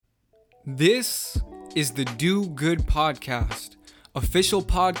This is the Do Good Podcast, official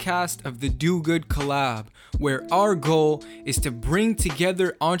podcast of the Do Good Collab, where our goal is to bring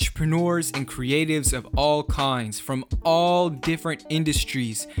together entrepreneurs and creatives of all kinds from all different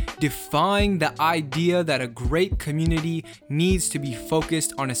industries, defying the idea that a great community needs to be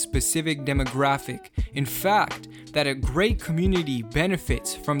focused on a specific demographic. In fact, that a great community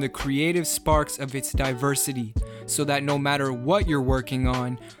benefits from the creative sparks of its diversity, so that no matter what you're working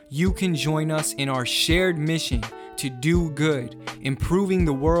on, you can join us in our shared mission to do good, improving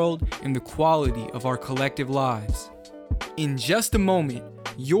the world and the quality of our collective lives. In just a moment,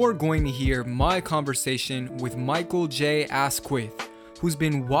 you're going to hear my conversation with Michael J. Asquith, who's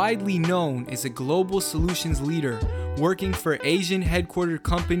been widely known as a global solutions leader, working for Asian headquartered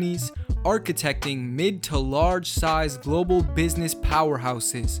companies, architecting mid to large size global business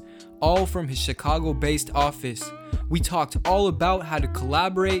powerhouses, all from his Chicago-based office. We talked all about how to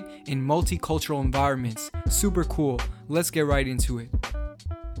collaborate in multicultural environments. Super cool. Let's get right into it.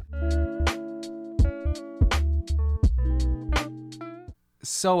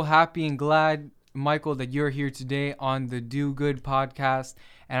 So happy and glad, Michael, that you're here today on the Do Good podcast.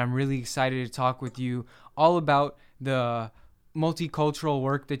 And I'm really excited to talk with you all about the multicultural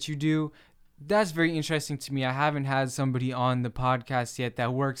work that you do. That's very interesting to me. I haven't had somebody on the podcast yet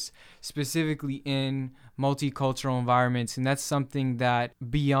that works specifically in multicultural environments. And that's something that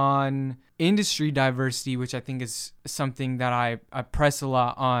beyond industry diversity, which I think is something that I press a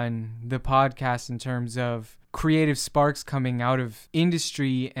lot on the podcast in terms of creative sparks coming out of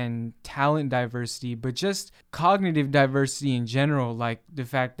industry and talent diversity, but just cognitive diversity in general, like the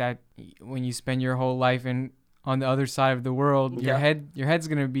fact that when you spend your whole life on the other side of the world, your head's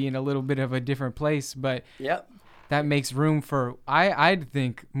going to be in a little bit of a different place, but that makes room for, I'd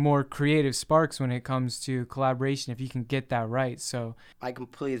think, more creative sparks when it comes to collaboration if you can get that right. So I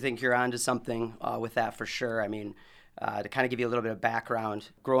completely think you're onto something with that for sure. I mean, to kind of give you a little bit of background,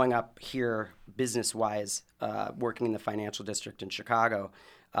 growing up here business-wise, working in the financial district in Chicago,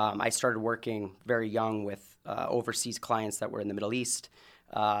 I started working very young with overseas clients that were in the Middle East.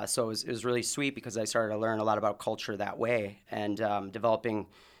 So it was really sweet because I started to learn a lot about culture that way and developing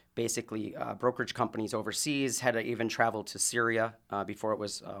basically brokerage companies overseas. Had to even travel to Syria before it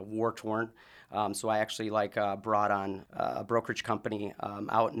was war-torn. So I actually brought on a brokerage company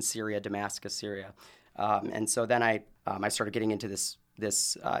out in Syria, Damascus, Syria. And so then I started getting into this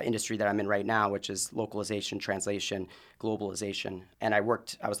industry that I'm in right now, which is localization, translation, globalization. And I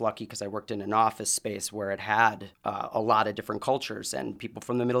was lucky because I worked in an office space where it had a lot of different cultures and people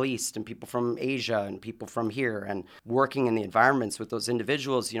from the Middle East and people from Asia and people from here, and working in the environments with those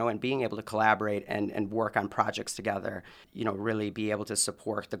individuals, and being able to collaborate and work on projects together, really be able to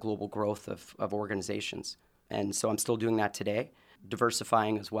support the global growth of organizations. And so I'm still doing that today,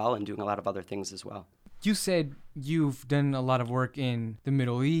 diversifying as well and doing a lot of other things as well. you said you've done a lot of work in the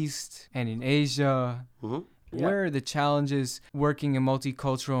Middle East and in Asia. Mm-hmm. Yeah. Where are the challenges working in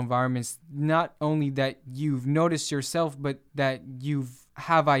multicultural environments? Not only that you've noticed yourself, but that you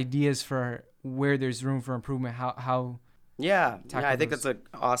have ideas for where there's room for improvement. Yeah, I think that's an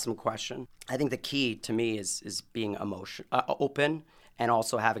awesome question. I think the key to me is being open and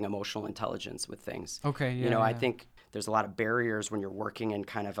also having emotional intelligence with things. Okay, yeah. I think there's a lot of barriers when you're working in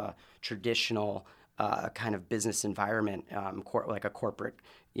kind of a traditional kind of business environment, like a corporate,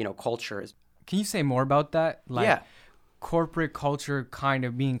 culture. Can you say more about that? Corporate culture kind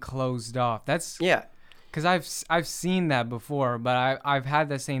of being closed off. Yeah. Because I've seen that before, but I've had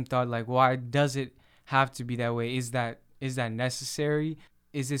the same thought. Like, why does it have to be that way? Is that necessary?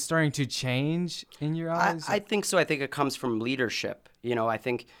 Is it starting to change in your eyes? I think so. I think it comes from leadership. I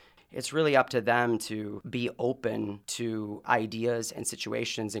think it's really up to them to be open to ideas and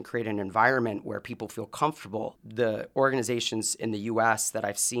situations and create an environment where people feel comfortable. The organizations in the U.S. that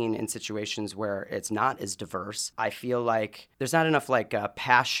I've seen in situations where it's not as diverse, I feel like there's not enough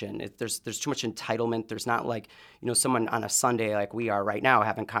passion. There's too much entitlement. There's not someone on a Sunday like we are right now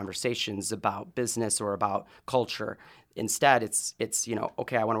having conversations about business or about culture. Instead, it's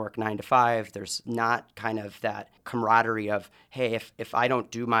okay, I want to work 9 to 5. There's not kind of that camaraderie of, hey, if I don't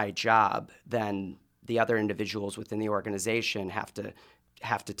do my job, then the other individuals within the organization have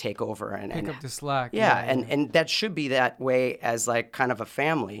to take over and pick up the slack. Yeah, and that should be that way as kind of a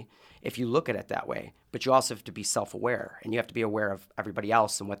family if you look at it that way. But you also have to be self-aware, and you have to be aware of everybody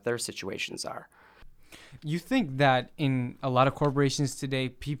else and what their situations are. You think that in a lot of corporations today,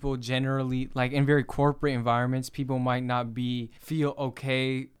 people generally, in very corporate environments, people might not feel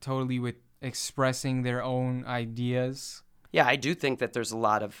okay totally with expressing their own ideas? Yeah, I do think that there's a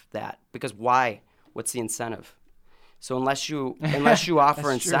lot of that. Because why? What's the incentive? So unless you offer That's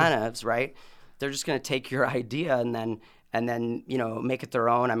true. incentives, right, they're just going to take your idea and then make it their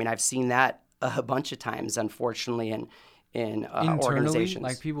own. I mean, I've seen that a bunch of times, unfortunately, in Internally, organizations.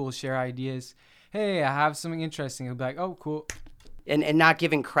 like people will share ideas. Hey, I have something interesting. It'll be like, oh, cool. And not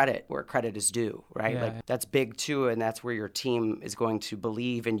giving credit where credit is due, right? Yeah. Like that's big too, and that's where your team is going to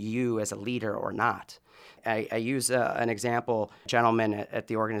believe in you as a leader or not. I use an example. A gentleman at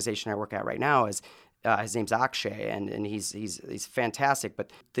the organization I work at right now is his name's Akshay, and he's fantastic.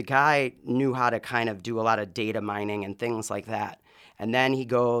 But the guy knew how to kind of do a lot of data mining and things like that. And then he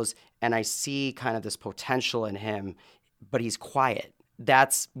goes, and I see kind of this potential in him, but he's quiet.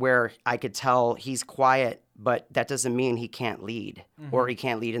 That's where I could tell he's quiet, but that doesn't mean he can't lead, or he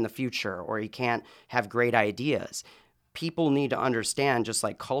can't lead in the future, or he can't have great ideas. People need to understand, just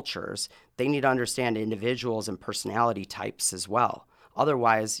like cultures, they need to understand individuals and personality types as well.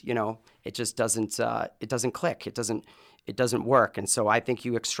 Otherwise, it just doesn't click. It doesn't work. And so I think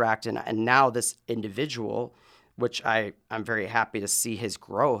you extract, and now this individual, which I'm very happy to see his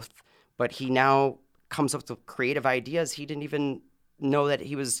growth, but he now comes up with creative ideas he didn't even know that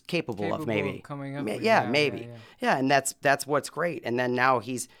he was capable of, maybe coming up with. maybe. Yeah, and that's what's great. And then now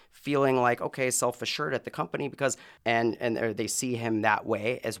he's feeling like, okay, self-assured at the company because and they see him that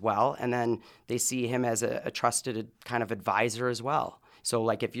way as well, and then they see him as a trusted kind of advisor as well. So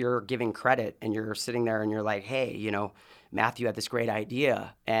like if you're giving credit and you're sitting there and you're like, hey, Matthew had this great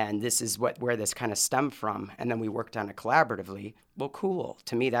idea and this is where this kind of stemmed from, and then we worked on it collaboratively, well, cool.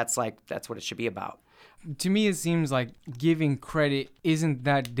 To me, that's what it should be about. To me, it seems like giving credit isn't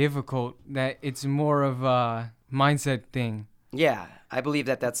that difficult, that it's more of a mindset thing. Yeah, I believe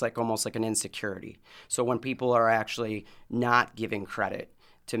that's like almost like an insecurity. So when people are actually not giving credit,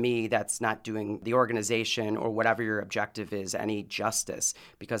 to me, that's not doing the organization or whatever your objective is any justice,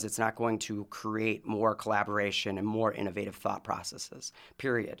 because it's not going to create more collaboration and more innovative thought processes,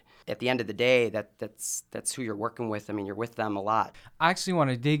 period. At the end of the day, that's who you're working with. I mean, you're with them a lot. I actually want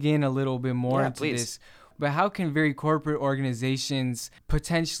to dig in a little bit more into please. this, but how can very corporate organizations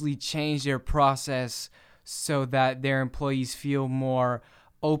potentially change their process so that their employees feel more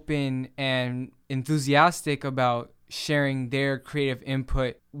open and enthusiastic about sharing their creative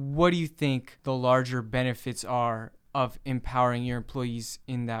input? What do you think the larger benefits are of empowering your employees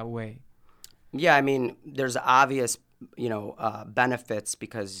in that way? Yeah, I mean, there's obvious, benefits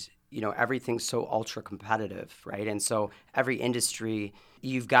because, everything's so ultra competitive, right? And so every industry,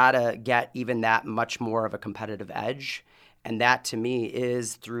 you've got to get even that much more of a competitive edge. And that, to me,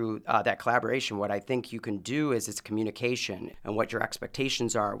 is through that collaboration. What I think you can do is it's communication, and what your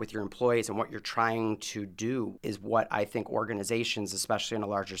expectations are with your employees and what you're trying to do is what I think organizations, especially on a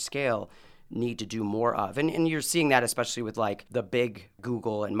larger scale, need to do more of. And you're seeing that especially with like the big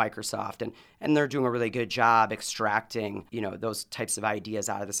Google and Microsoft, and they're doing a really good job extracting, those types of ideas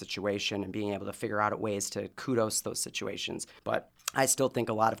out of the situation and being able to figure out ways to kudos those situations. But I still think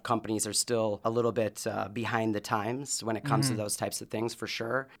a lot of companies are still a little bit behind the times when it comes to those types of things, for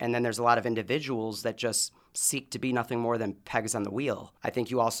sure. And then there's a lot of individuals that just seek to be nothing more than pegs on the wheel. I think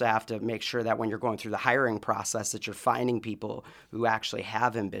you also have to make sure that when you're going through the hiring process that you're finding people who actually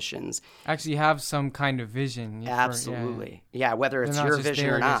have ambitions. Actually have some kind of vision. Absolutely. Yeah, whether it's your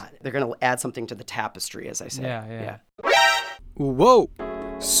vision or not. They're going to add something to the tapestry, as I say. Yeah. Whoa!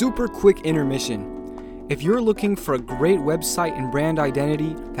 Super quick intermission. If you're looking for a great website and brand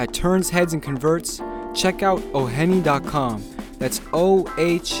identity that turns heads and converts, check out oheni.com. That's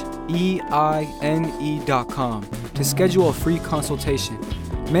OHEINE.com to schedule a free consultation.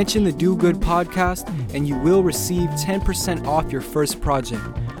 Mention the Do Good podcast and you will receive 10% off your first project.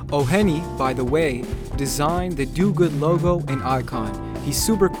 Oheni, by the way, designed the Do Good logo and icon. He's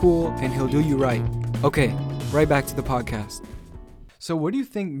super cool and he'll do you right. Okay, right back to the podcast. So what do you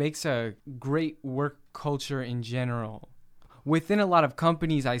think makes a great work culture in general? Within a lot of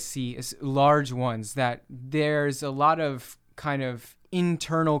companies I see, large ones, that there's a lot of kind of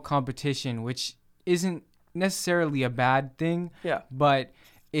internal competition, which isn't necessarily a bad thing. Yeah. But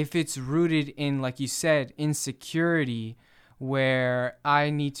if it's rooted in, like you said, insecurity, where I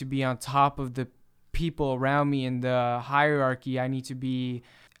need to be on top of the people around me in the hierarchy, I need to be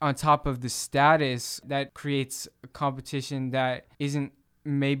on top of the status, that creates a competition that isn't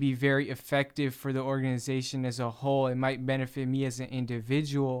maybe very effective for the organization as a whole. It might benefit me as an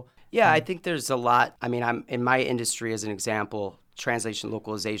individual. Yeah, I think there's a lot. I mean, I'm in my industry, as an example, translation,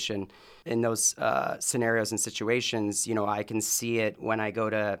 localization. in those scenarios and situations, I can see it when I go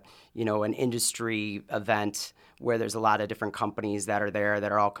to, an industry event where there's a lot of different companies that are there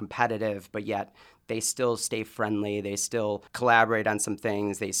that are all competitive, but yet they still stay friendly. They still collaborate on some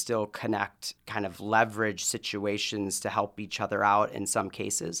things. They still connect, kind of leverage situations to help each other out in some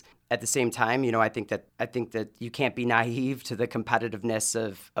cases. At the same time, I think that you can't be naive to the competitiveness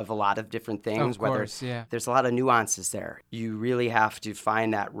of a lot of different things. Of course, yeah. There's a lot of nuances there. You really have to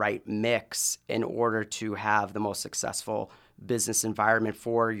find that right mix in order to have the most successful business environment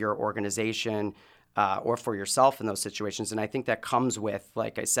for your organization or for yourself in those situations. And I think that comes with,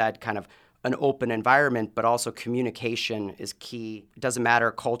 like I said, kind of an open environment, but also communication is key. It doesn't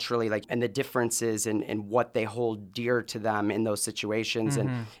matter culturally, and the differences in what they hold dear to them in those situations,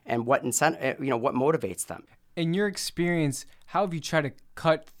 and what what motivates them. In your experience, how have you tried to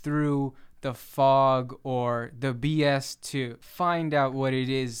cut through the fog or the BS to find out what it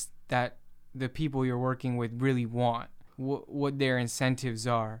is that the people you're working with really want, what their incentives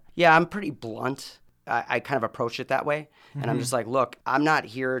are? Yeah, I'm pretty blunt. I kind of approach it that way. And I'm just like, look, I'm not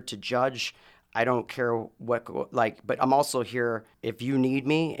here to judge. I don't care but I'm also here if you need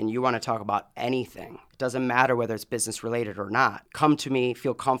me and you want to talk about anything. It doesn't matter whether it's business related or not. Come to me,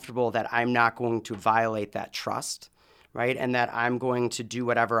 feel comfortable that I'm not going to violate that trust, right? And that I'm going to do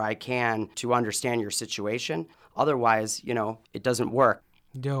whatever I can to understand your situation. Otherwise, it doesn't work.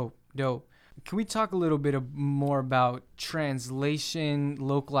 Dope. Can we talk a little bit more about translation,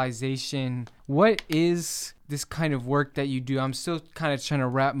 localization? What is this kind of work that you do? I'm still kind of trying to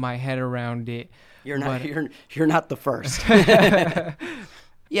wrap my head around it. You're not the first.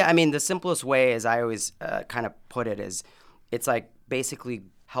 Yeah, I mean, the simplest way, as I always kind of put it, is it's like basically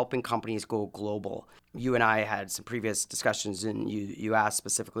helping companies go global. You and I had some previous discussions, and you asked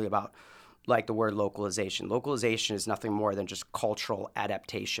specifically about the word localization. Localization is nothing more than just cultural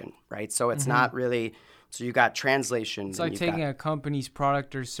adaptation, right? So it's not really, so you got translation. It's like taking a company's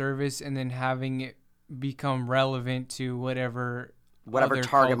product or service and then having it become relevant to whatever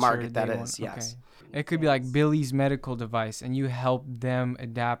target market that is, yes. Okay. It could be like Billy's medical device, and you help them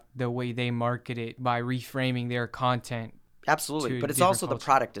adapt the way they market it by reframing their content. Absolutely, but it's also the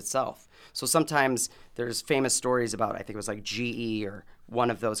product itself. So sometimes there's famous stories about, I think it was like GE or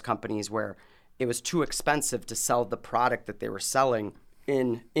one of those companies, where it was too expensive to sell the product that they were selling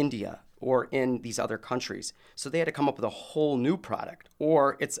in India or in these other countries. So they had to come up with a whole new product,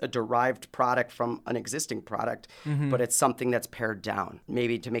 or it's a derived product from an existing product, but it's something that's pared down,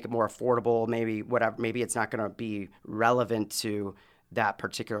 maybe to make it more affordable, maybe it's not going to be relevant to that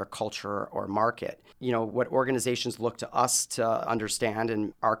particular culture or market. What organizations look to us to understand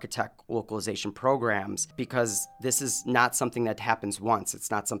and architect localization programs, because this is not something that happens once. It's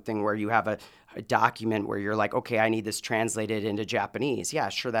not something where you have a document where you're like, okay, I need this translated into Japanese. Yeah,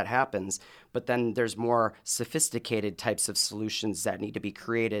 sure, that happens. But then there's more sophisticated types of solutions that need to be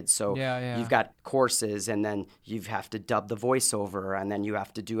created. So you've got courses, and then you have to dub the voiceover, and then you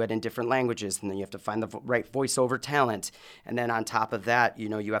have to do it in different languages, and then you have to find the right voiceover talent. And then on top of that,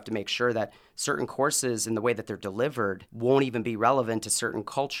 you have to make sure that certain courses and the way that they're delivered won't even be relevant to certain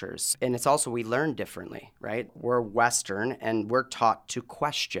cultures. And it's also, we learn differently, right? We're Western, and we're taught to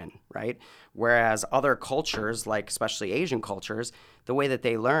question, right? Whereas other cultures, like especially Asian cultures, the way that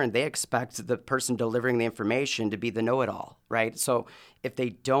they learn, they expect the person delivering the information to be the know-it-all, right? So if they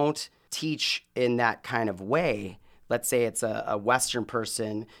don't teach in that kind of way, let's say it's a Western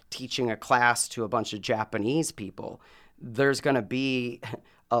person teaching a class to a bunch of Japanese people, there's going to be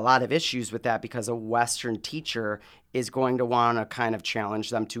a lot of issues with that, because a Western teacher is going to want to kind of challenge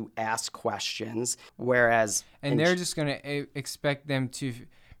them to ask questions, whereas... And they're just going to expect them to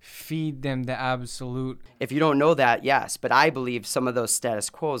feed them the absolute. If you don't know that, yes, but I believe some of those status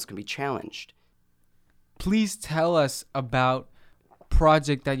quos can be challenged. Please tell us about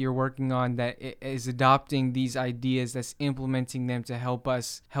project that you're working on that is adopting these ideas, that's implementing them to help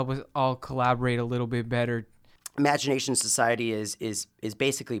us all collaborate a little bit better. Imagination Society is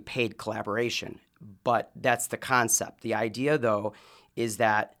basically paid collaboration, but that's the concept. The idea, though, is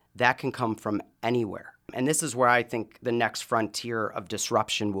that can come from anywhere. And this is where I think the next frontier of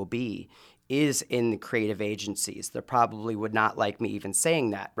disruption will be, is in the creative agencies. They probably would not like me even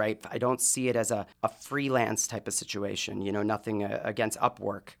saying that, right? I don't see it as a freelance type of situation, nothing against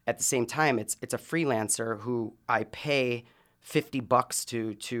Upwork. At the same time, it's a freelancer who I pay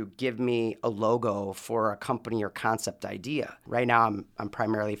 $50 to give me a logo for a company or concept idea. Right now, I'm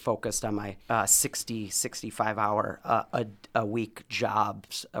primarily focused on my 65 hour a week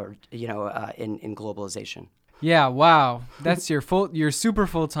jobs, or in globalization. Yeah, wow, that's your super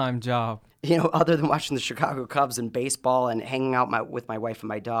full-time job. other than watching the Chicago Cubs and baseball and hanging out with my wife and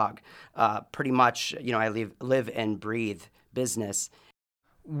my dog, pretty much, I live and breathe business.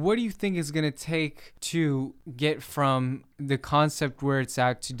 What do you think is going to take to get from the concept where it's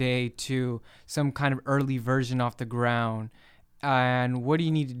at today to some kind of early version off the ground? And what do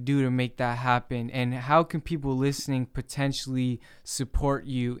you need to do to make that happen? And how can people listening potentially support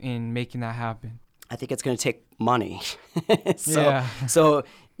you in making that happen? I think it's going to take money. So,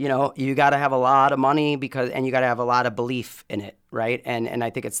 you got to have a lot of money and you got to have a lot of belief in it, right? And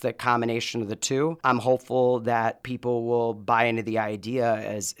I think it's the combination of the two. I'm hopeful that people will buy into the idea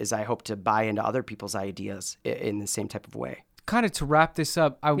as I hope to buy into other people's ideas in the same type of way. Kind of to wrap this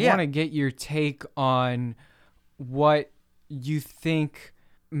up, I want to get your take on what you think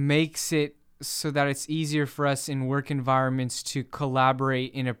makes it so that it's easier for us in work environments to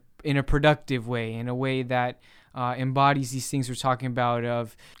collaborate in a productive way, in a way that embodies these things we're talking about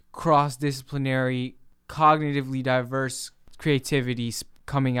of cross-disciplinary, cognitively diverse creativity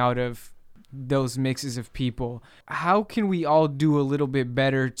coming out of those mixes of people. How can we all do a little bit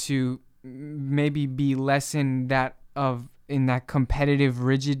better to maybe be less in that competitive,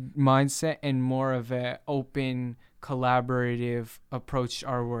 rigid mindset and more of a open, collaborative approach to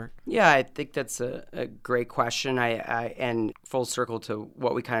our work? Yeah, I think that's a great question. And full circle to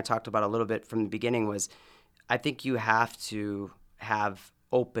what we kind of talked about a little bit from the beginning was, I think you have to have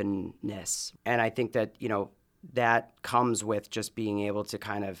openness. And I think that, that comes with just being able to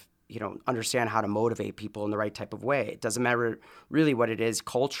kind of, understand how to motivate people in the right type of way. It doesn't matter really what it is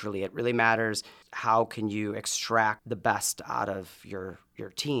culturally. It really matters how can you extract the best out of your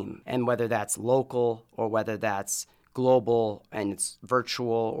team. And whether that's local or whether that's global and it's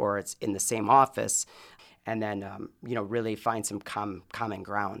virtual or it's in the same office, and then, really find some common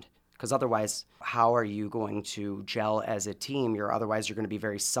ground. Because otherwise, how are you going to gel as a team? Otherwise, you're going to be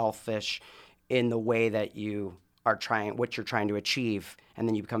very selfish in the way that you are what you're trying to achieve, and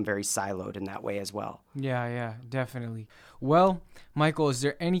then you become very siloed in that way as well. Yeah, definitely. Well, Michael, is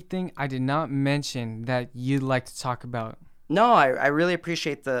there anything I did not mention that you'd like to talk about? No, I really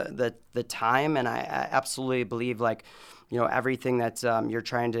appreciate the time, and I absolutely believe everything that you're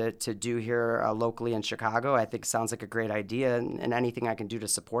trying to do here locally in Chicago, I think sounds like a great idea, and anything I can do to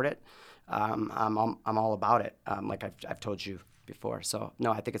support it, I'm all about it. Like I've told you before. So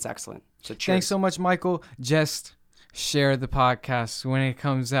no, I think it's excellent. So cheers. Thanks so much, Michael. Just share the podcast when it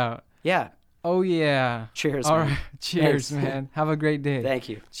comes out. Yeah. Oh yeah. Cheers. All man. right. Cheers, Thanks. man. Have a great day. Thank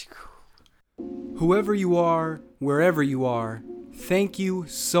you. Whoever you are, wherever you are, thank you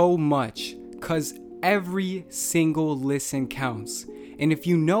so much, because every single listen counts. And if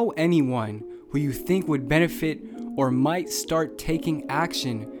you know anyone who you think would benefit or might start taking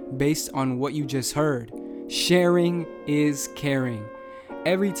action based on what you just heard, sharing is caring.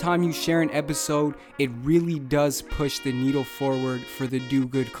 Every time you share an episode, it really does push the needle forward for the Do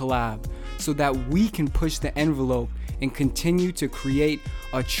Good collab, so that we can push the envelope and continue to create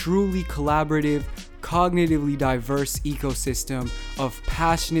a truly collaborative, cognitively diverse ecosystem of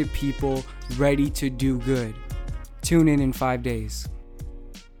passionate people ready to do good. Tune in 5 days.